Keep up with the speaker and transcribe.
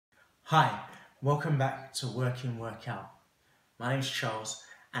Hi, welcome back to Work In, Work Out. My name's Charles,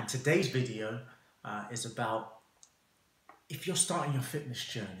 and today's video is about if you're starting your fitness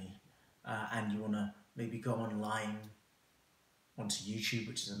journey and you want to maybe go online onto YouTube,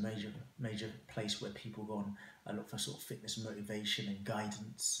 which is a major place where people go and look for sort of fitness motivation and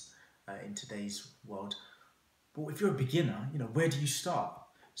guidance in today's world. But if you're a beginner, where do you start?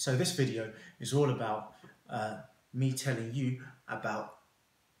 So this video is all about me telling you about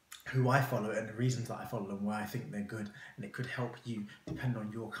who I follow and the reasons that I follow them, why I think they're good, and it could help you depending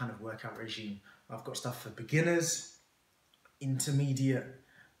on your kind of workout regime. I've got stuff for beginners, intermediate,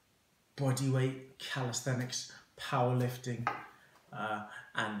 bodyweight, calisthenics, powerlifting, and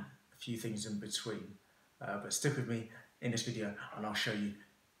a few things in between. But stick with me in this video and I'll show you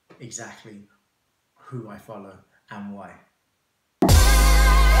exactly who I follow and why.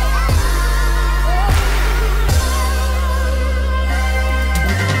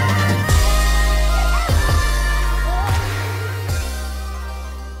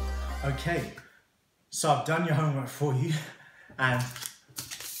 Okay, so I've done your homework for you, and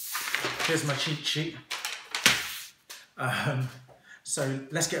here's my cheat sheet. So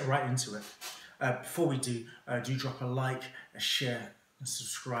let's get right into it. Before we do drop a like, a share, and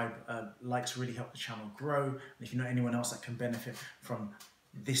subscribe. Likes really help the channel grow. And if you know anyone else that can benefit from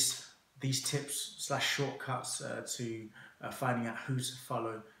these tips / shortcuts to finding out who to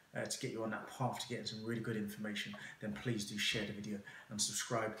follow, to get you on that path to get some really good information, then please do share the video and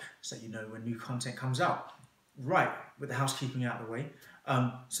subscribe so that you know when new content comes out. Right, with the housekeeping out of the way.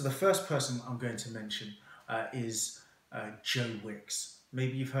 So the first person I'm going to mention is Joe Wicks.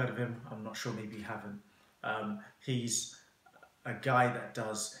 Maybe you've heard of him, I'm not sure, maybe you haven't. He's a guy that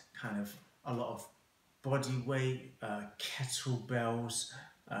does kind of a lot of body weight, kettlebells,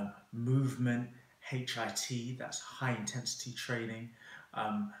 movement, HIIT, that's high intensity training,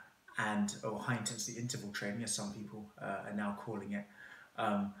 or high intensity interval training, as some people are now calling it.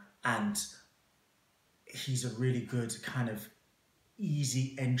 And he's a really good kind of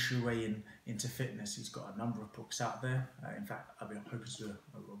easy entryway into fitness. He's got a number of books out there. In fact, I'll be hoping to do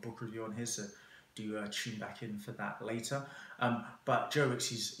a book review on his, so do tune back in for that later. But Joe Wicks,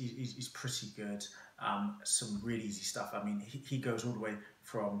 he's pretty good. Some really easy stuff. I mean, he goes all the way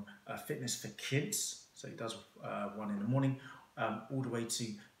from fitness for kids, so he does one in the morning, all the way to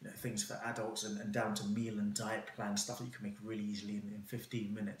things for adults and down to meal and diet plan stuff that you can make really easily in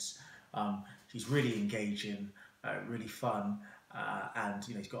 15 minutes. He's really engaging, really fun, and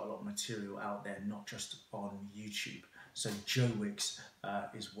he's got a lot of material out there, not just on YouTube. So Joe Wicks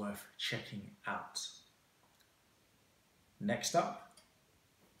is worth checking out. Next up,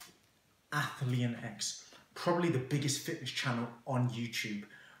 Athlean X, probably the biggest fitness channel on YouTube.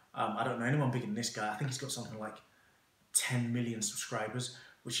 I don't know anyone bigger than this guy. I think he's got something like 10 million subscribers,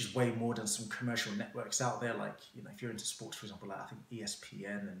 which is way more than some commercial networks out there. Like, if you're into sports, for example, like I think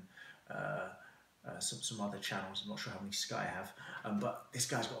ESPN and some other channels. I'm not sure how many Sky have, but this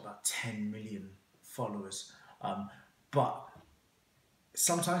guy's got about 10 million followers. But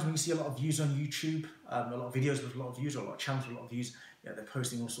sometimes when you see a lot of views on YouTube, a lot of videos with a lot of views, or a lot of channels with a lot of views, they're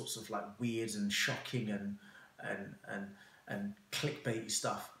posting all sorts of like weird and shocking and clickbaity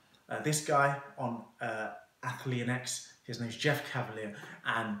stuff. This guy on Athlean X, his name's Jeff Cavalier,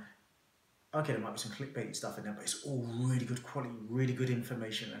 and okay, there might be some clickbaity stuff in there, but it's all really good quality, really good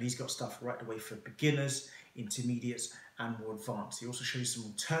information, and he's got stuff right away for beginners, intermediates, and more advanced. He also shows some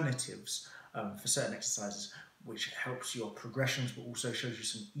alternatives for certain exercises, which helps your progressions, but also shows you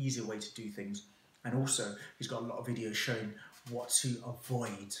some easier way to do things. And also, he's got a lot of videos showing what to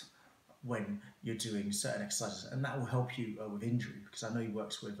avoid when you're doing certain exercises, and that will help you with injury, because I know he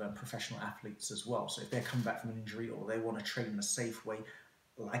works with professional athletes as well. So if they're coming back from an injury, or they want to train in a safe way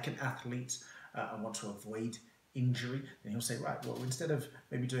like an athlete and want to avoid injury, then he'll say, right, well, instead of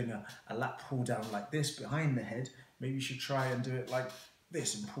maybe doing a lat pull down like this behind the head, maybe you should try and do it like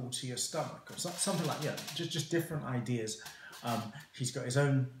this and pull to your stomach, or something like that. Just different ideas. He's got his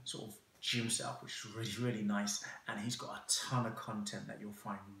own sort of gym setup, which is really, really nice, and he's got a ton of content that you'll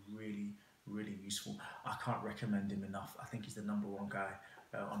find really, really useful. I can't recommend him enough. I think he's the #1 guy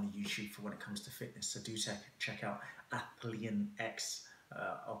on the YouTube for when it comes to fitness, so do check out Athlean X.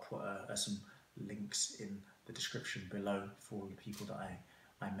 I'll put some links in the description below for all the people that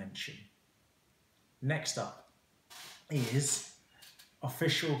I mention. Next up is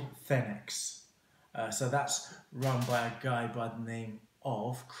official ThenX. So that's run by a guy by the name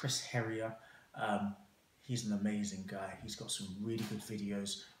of Chris Herrier. He's an amazing guy. He's got some really good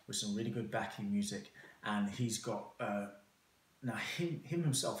videos with some really good backing music, and he's got now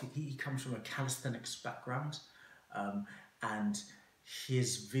himself. He comes from a calisthenics background, and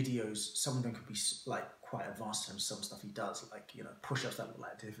his videos, some of them could be like quite advanced in some stuff he does, like, you know, push-ups that look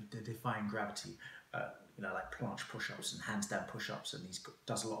like defying gravity, you know, like planche push-ups and handstand push-ups, and he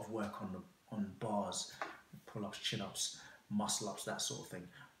does a lot of work on bars, pull-ups, chin-ups, muscle-ups, that sort of thing.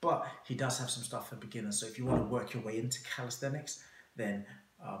 But he does have some stuff for beginners, so if you want to work your way into calisthenics, then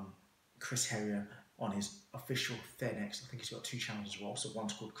Chris Herrier on his official ThenX, I think he's got 2 channels as well, so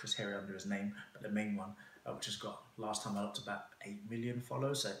one's called Chris Herrier under his name, but the main one, which has got, last time I looked, about 8 million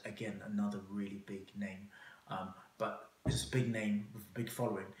followers, so again, another really big name. But it's a big name with a big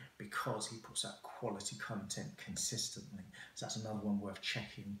following because he puts out quality content consistently. So that's another one worth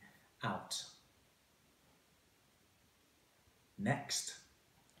checking out. Next,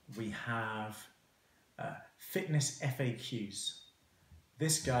 we have FitnessFAQs.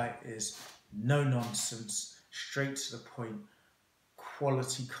 This guy is no nonsense, straight to the point,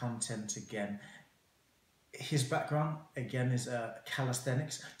 quality content again. His background, again, is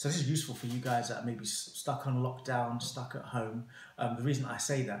calisthenics. So this is useful for you guys that are maybe stuck on lockdown, stuck at home. The reason I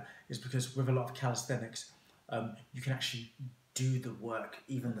say that is because with a lot of calisthenics, you can actually do the work,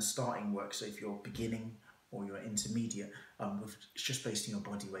 even the starting work. So if you're beginning or you're intermediate, it's just based on your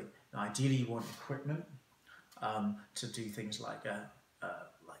body weight. Now, ideally, you want equipment to do things like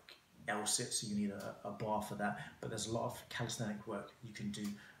L-sit, so you need a bar for that. But there's a lot of calisthenic work you can do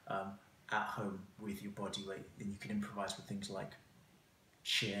at home with your body weight, and you can improvise with things like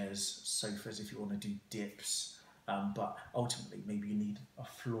chairs, sofas if you want to do dips, but ultimately maybe you need a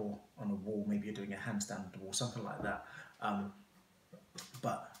floor on a wall, maybe you're doing a handstand on the wall, something like that.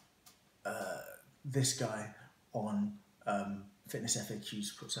 But this guy on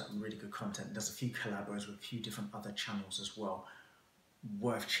FitnessFAQs puts out really good content, does a few collabos with a few different other channels as well.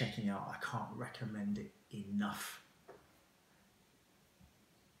 Worth checking out, I can't recommend it enough.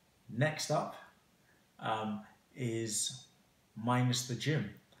 Next up is Minus the Gym.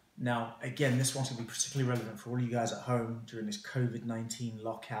 Now, again, this one's going to be particularly relevant for all you guys at home during this COVID-19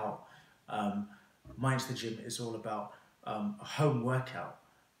 lockout. Minus the Gym is all about a home workout,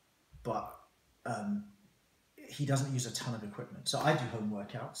 but he doesn't use a ton of equipment. So I do home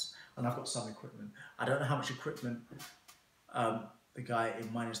workouts, and I've got some equipment. I don't know how much equipment the guy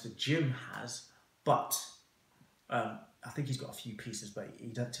in Minus the Gym has, but I think he's got a few pieces, but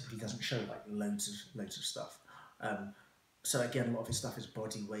he typically doesn't show like loads of stuff. So again, a lot of his stuff is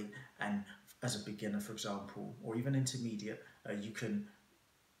body weight, and as a beginner, for example, or even intermediate, you can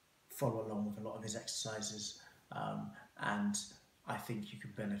follow along with a lot of his exercises, and I think you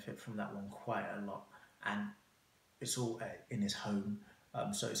can benefit from that one quite a lot. And it's all in his home,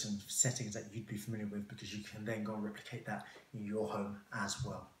 so it's in settings that you'd be familiar with, because you can then go and replicate that in your home as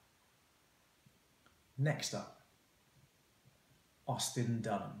well. Next up, Austin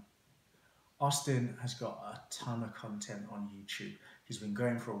Dunham. Austin has got a ton of content on YouTube. He's been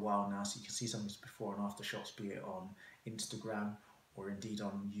going for a while now, so you can see some of his before and after shots, be it on Instagram or indeed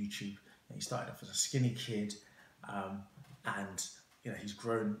on YouTube. And he started off as a skinny kid, and you know, he's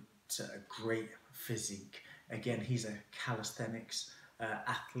grown to a great physique. Again, he's a calisthenics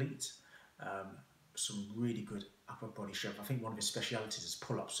athlete, some really good upper body strength. I think one of his specialities is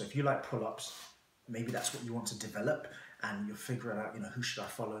pull-ups. So if you like pull-ups, maybe that's what you want to develop, and you're figuring out, you know, who should I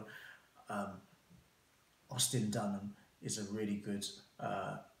follow? Austin Dunham is a really good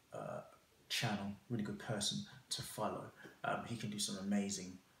channel, really good person to follow. He can do some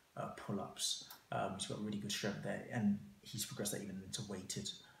amazing pull-ups. He's got really good strength there, and he's progressed that even into weighted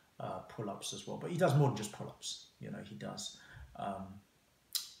pull-ups as well. But he does more than just pull-ups. You know, he does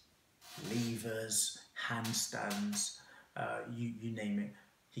levers, handstands, you name it.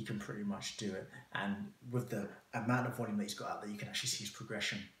 He can pretty much do it, and with the amount of volume that he's got out there, you can actually see his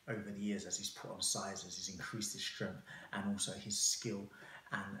progression over the years as he's put on size, as he's increased his strength, and also his skill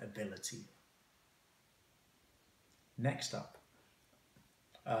and ability. Next up,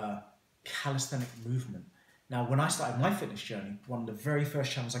 Calisthenicmovement. Now, when I started my fitness journey, one of the very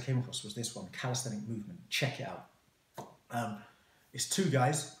first channels I came across was this one, Calisthenicmovement. Check it out. It's 2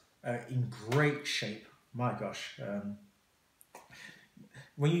 guys in great shape. My gosh.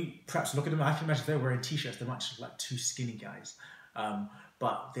 When you perhaps look at them, I can imagine if they're wearing t-shirts, they might just look like 2 skinny guys.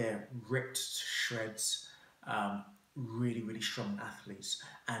 But they're ripped to shreds, really, really strong athletes.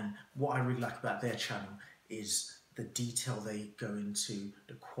 And what I really like about their channel is the detail they go into,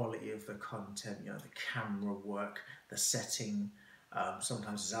 the quality of the content, you know, the camera work, the setting.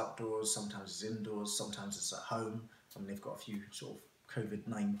 Sometimes it's outdoors, sometimes it's indoors, sometimes it's at home. I mean, they've got a few sort of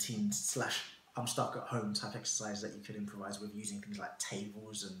COVID-19 / I'm stuck at home type exercise that you can improvise with, using things like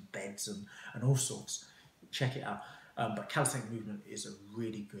tables and beds and all sorts. Check it out. But Calisthenicmovement is a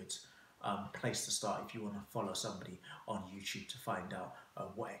really good place to start if you want to follow somebody on YouTube to find out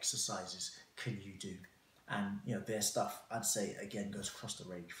what exercises can you do. And their stuff, I'd say, again, goes across the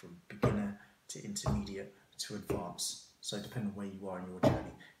range from beginner to intermediate to advanced. So depending on where you are in your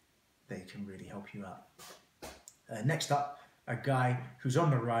journey, they can really help you out. Next up, a guy who's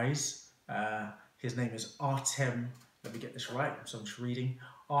on the rise. His name is Artem, let me get this right, so I'm just reading,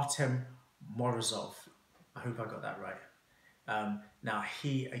 Artem Morozov. I hope I got that right. Now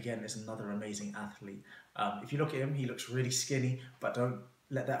he, again, is another amazing athlete. If you look at him, he looks really skinny, but don't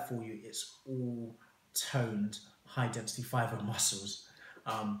let that fool you. It's all toned, high density fiber muscles.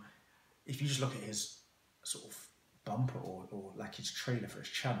 If you just look at his sort of bumper or like his trailer for his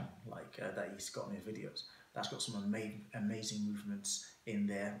channel, like that he's got in his videos, that's got some amazing movements in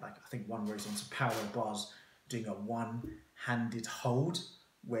there. Like I think one where he's on some parallel bars doing a one-handed hold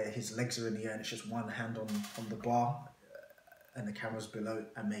where his legs are in the air and it's just one hand on the bar and the camera's below.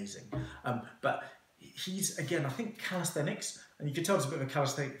 Amazing. But he's, again, I think calisthenics, and you can tell there's a bit of a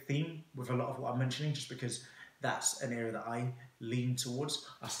calisthenic theme with a lot of what I'm mentioning, just because that's an area that I lean towards.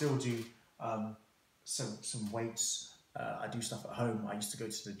 I still do some weights. I do stuff at home. I used to go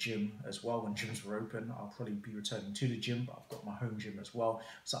to the gym as well when gyms were open. I'll probably be returning to the gym, but I've got my home gym as well.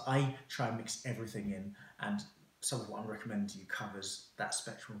 So I try and mix everything in, and some of what I'm recommending to you covers that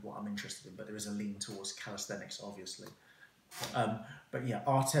spectrum of what I'm interested in, but there is a lean towards calisthenics, obviously. But yeah,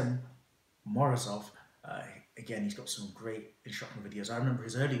 Artem Morozov, again, he's got some great instructional videos. I remember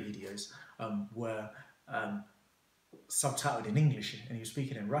his early videos were subtitled in English, and he was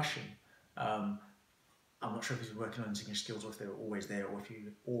speaking in Russian. I'm not sure if he was working on his English skills or if they were always there,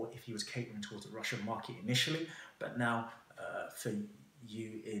 or if he was catering towards the Russian market initially. But now, for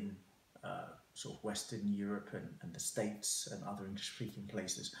you in sort of Western Europe and the States and other English-speaking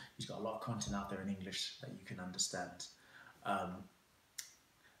places, he's got a lot of content out there in English that you can understand.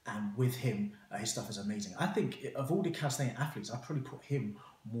 And with him, his stuff is amazing. I think of all the calisthenic athletes, I'd probably put him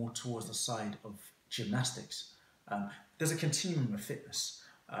more towards the side of gymnastics. There's a continuum of fitness,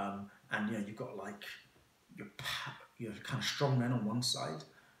 and you've got like your kind of strongman on one side,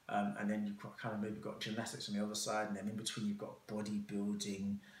 and then you've got kind of maybe got gymnastics on the other side, and then in between you've got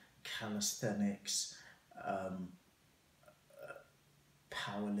bodybuilding, calisthenics,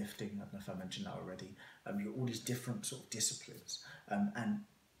 powerlifting. I don't know if I mentioned that already. You've got all these different sort of disciplines, and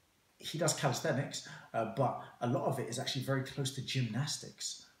he does calisthenics, but a lot of it is actually very close to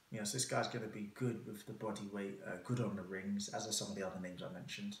gymnastics. So this guy's going to be good with the body weight, good on the rings, as are some of the other names I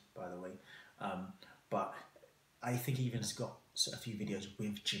mentioned, by the way. But I think he even has got a few videos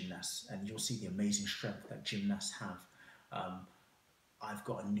with gymnasts, and you'll see the amazing strength that gymnasts have. I've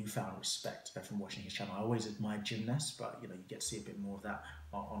got a newfound respect from watching his channel. I always admired gymnasts, but you get to see a bit more of that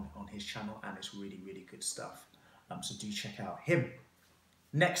on his channel, and it's really, really good stuff. So do check out him.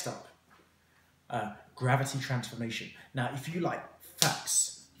 Next up, gravity transformation. Now, if you like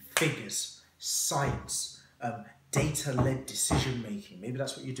facts, figures, science, data-led decision-making, maybe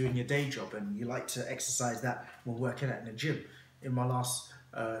that's what you do in your day job and you like to exercise that when working out in the gym. In my last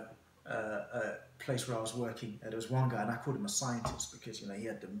place where I was working, there was one guy, and I called him a scientist because he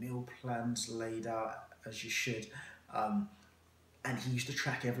had the meal plans laid out as you should, and he used to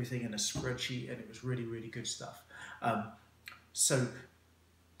track everything in a spreadsheet, and it was really, really good stuff. So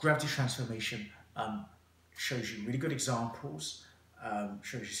gravity transformation shows you really good examples,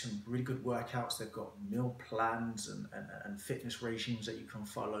 shows you some really good workouts. They've got meal plans and fitness regimes that you can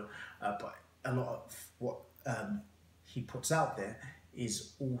follow, but a lot of what he puts out there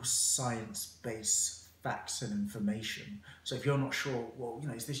is all science-based facts and information. So if you're not sure, well,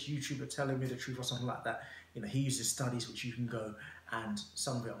 is this YouTuber telling me the truth or something like that, he uses studies which you can go, and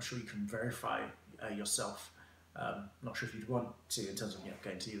some of it I'm sure you can verify yourself. Not sure if you'd want to in terms of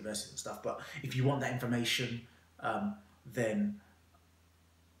going to university and stuff, but if you want that information, then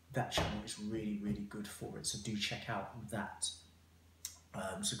that channel is really, really good for it. So do check out that.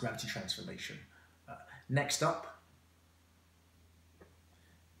 So gravity transformation. Next up,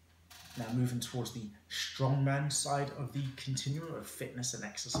 now moving towards the strongman side of the continuum of fitness and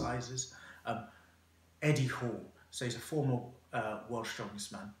exercises. Eddie Hall. So he's a former world's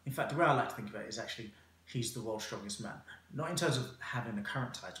strongest man. In fact, the way I like to think about it is actually he's the world's strongest man. Not in terms of having a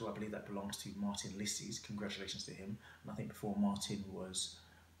current title. I believe that belongs to Martin Lisses. Congratulations to him. And I think before Martin was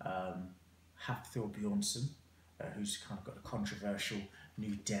Hafthor Bjornsson, who's kind of got a controversial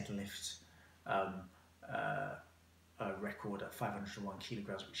new deadlift record at 501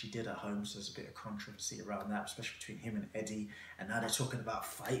 kilograms, which he did at home. So there's a bit of controversy around that, especially between him and Eddie. And now they're talking about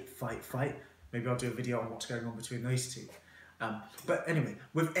fight. Maybe I'll do a video on what's going on between those two. But anyway,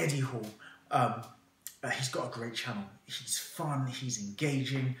 with Eddie Hall, he's got a great channel. He's fun, he's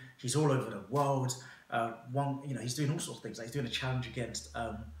engaging, he's all over the world. He's doing all sorts of things. Like he's doing a challenge against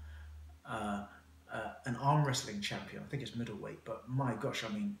an arm wrestling champion. I think it's middleweight, but my gosh, I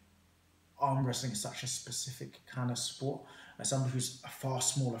mean, arm wrestling is such a specific kind of sport. As somebody who's a far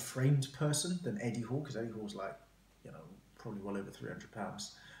smaller framed person than Eddie Hall, because Eddie Hall's like, probably well over 300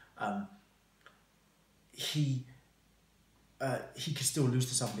 pounds. He could still lose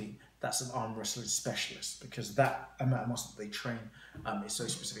to somebody that's an arm wrestling specialist, because that amount of muscle that they train is so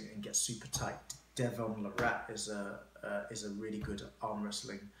specific and gets super tight. Devon Larat is a really good arm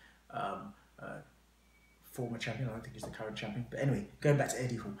wrestling former champion. I don't think he's the current champion. But anyway, going back to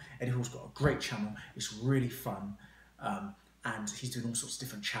Eddie Hall. Eddie Hall's got a great channel. It's really fun. And he's doing all sorts of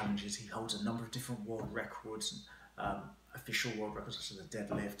different challenges. He holds a number of different world records and official world records, such as the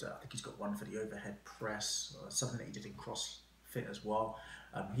deadlift. I think he's got one for the overhead press, or something that he did in CrossFit as well.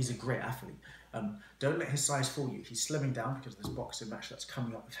 He's a great athlete. Don't let his size fool you. He's slimming down because of this boxing match that's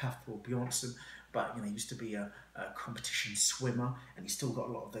coming up with Hathor Bjornsson. But he used to be a competition swimmer, and he's still got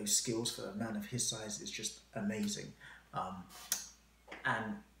a lot of those skills. For a man of his size, it's just amazing.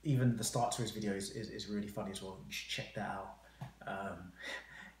 And even the start to his video is really funny as well. You should check that out.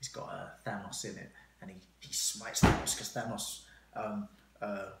 He's got Thanos in it, and he smites Thanos because Thanos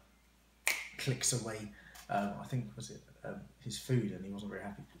clicks away, I think, was it his food, and he wasn't very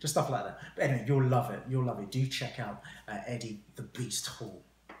happy. Just stuff like that. But anyway, you'll love it. You'll love it. Do check out Eddie the Beast Hall.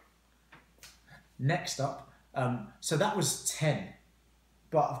 Next up, so that was 10,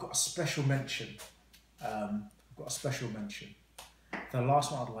 but I've got a special mention. The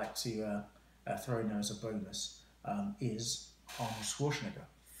last one I'd like to throw in there as a bonus is Arnold Schwarzenegger.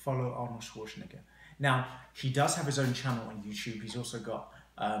 Follow Arnold Schwarzenegger. Now, he does have his own channel on YouTube. He's also got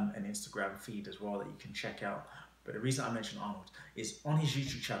an Instagram feed as well that you can check out. But the reason I mentioned Arnold is on his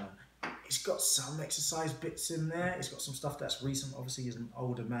YouTube channel, it's got some exercise bits in there. It's got some stuff that's recent. Obviously, he's an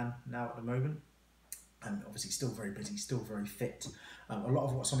older man now at the moment. And obviously still very busy, still very fit. A lot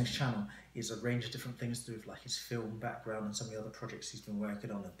of what's on his channel is a range of different things to do with like his film background and some of the other projects he's been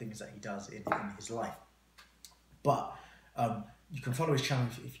working on and things that he does in his life. But you can follow his channel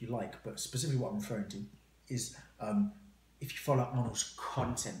if you like, but specifically what I'm referring to is if you follow Arnold's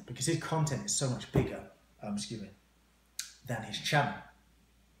content, because his content is so much bigger, than his channel.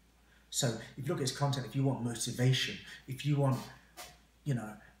 So if you look at his content, if you want motivation, if you want,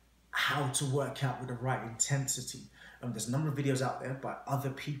 how to work out with the right intensity. There's a number of videos out there by other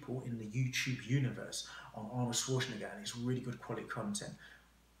people in the YouTube universe on Arnold Schwarzenegger, and it's really good quality content.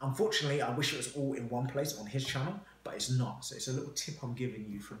 Unfortunately, I wish it was all in one place on his channel, but it's not. So it's a little tip I'm giving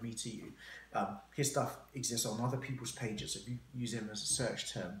you from me to you. His stuff exists on other people's pages. So if you use him as a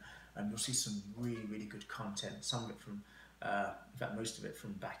search term, you'll see some really, really good content. Some of it from, in fact, most of it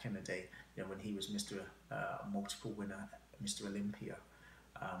from back in the day, when he was Mr. Multiple winner, Mr. Olympia.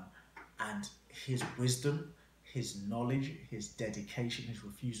 And his wisdom, his knowledge, his dedication, his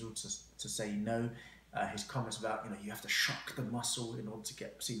refusal to say no, his comments about, you have to shock the muscle in order to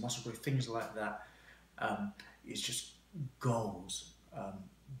see muscle growth, things like that, is just gold.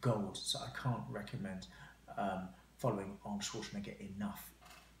 So I can't recommend following Arnold Schwarzenegger enough.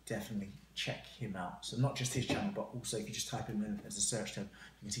 Definitely check him out. So not just his channel, but also if you just type him in as a search term,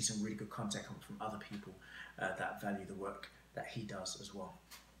 you can see some really good content coming from other people that value the work that he does as well.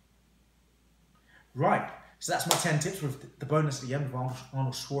 Right, so that's my 10 tips with the bonus at the end of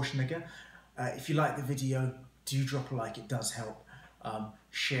Arnold Schwarzenegger. If you like the video, do drop a like, it does help.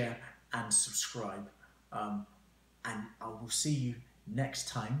 Share and subscribe. And I will see you next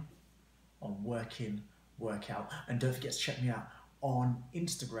time on Working Workout. And don't forget to check me out on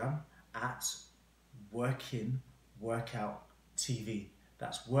Instagram at Working Workout TV.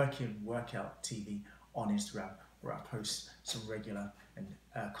 That's Working Workout TV on Instagram, where I post some regular and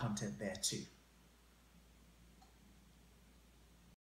content there too.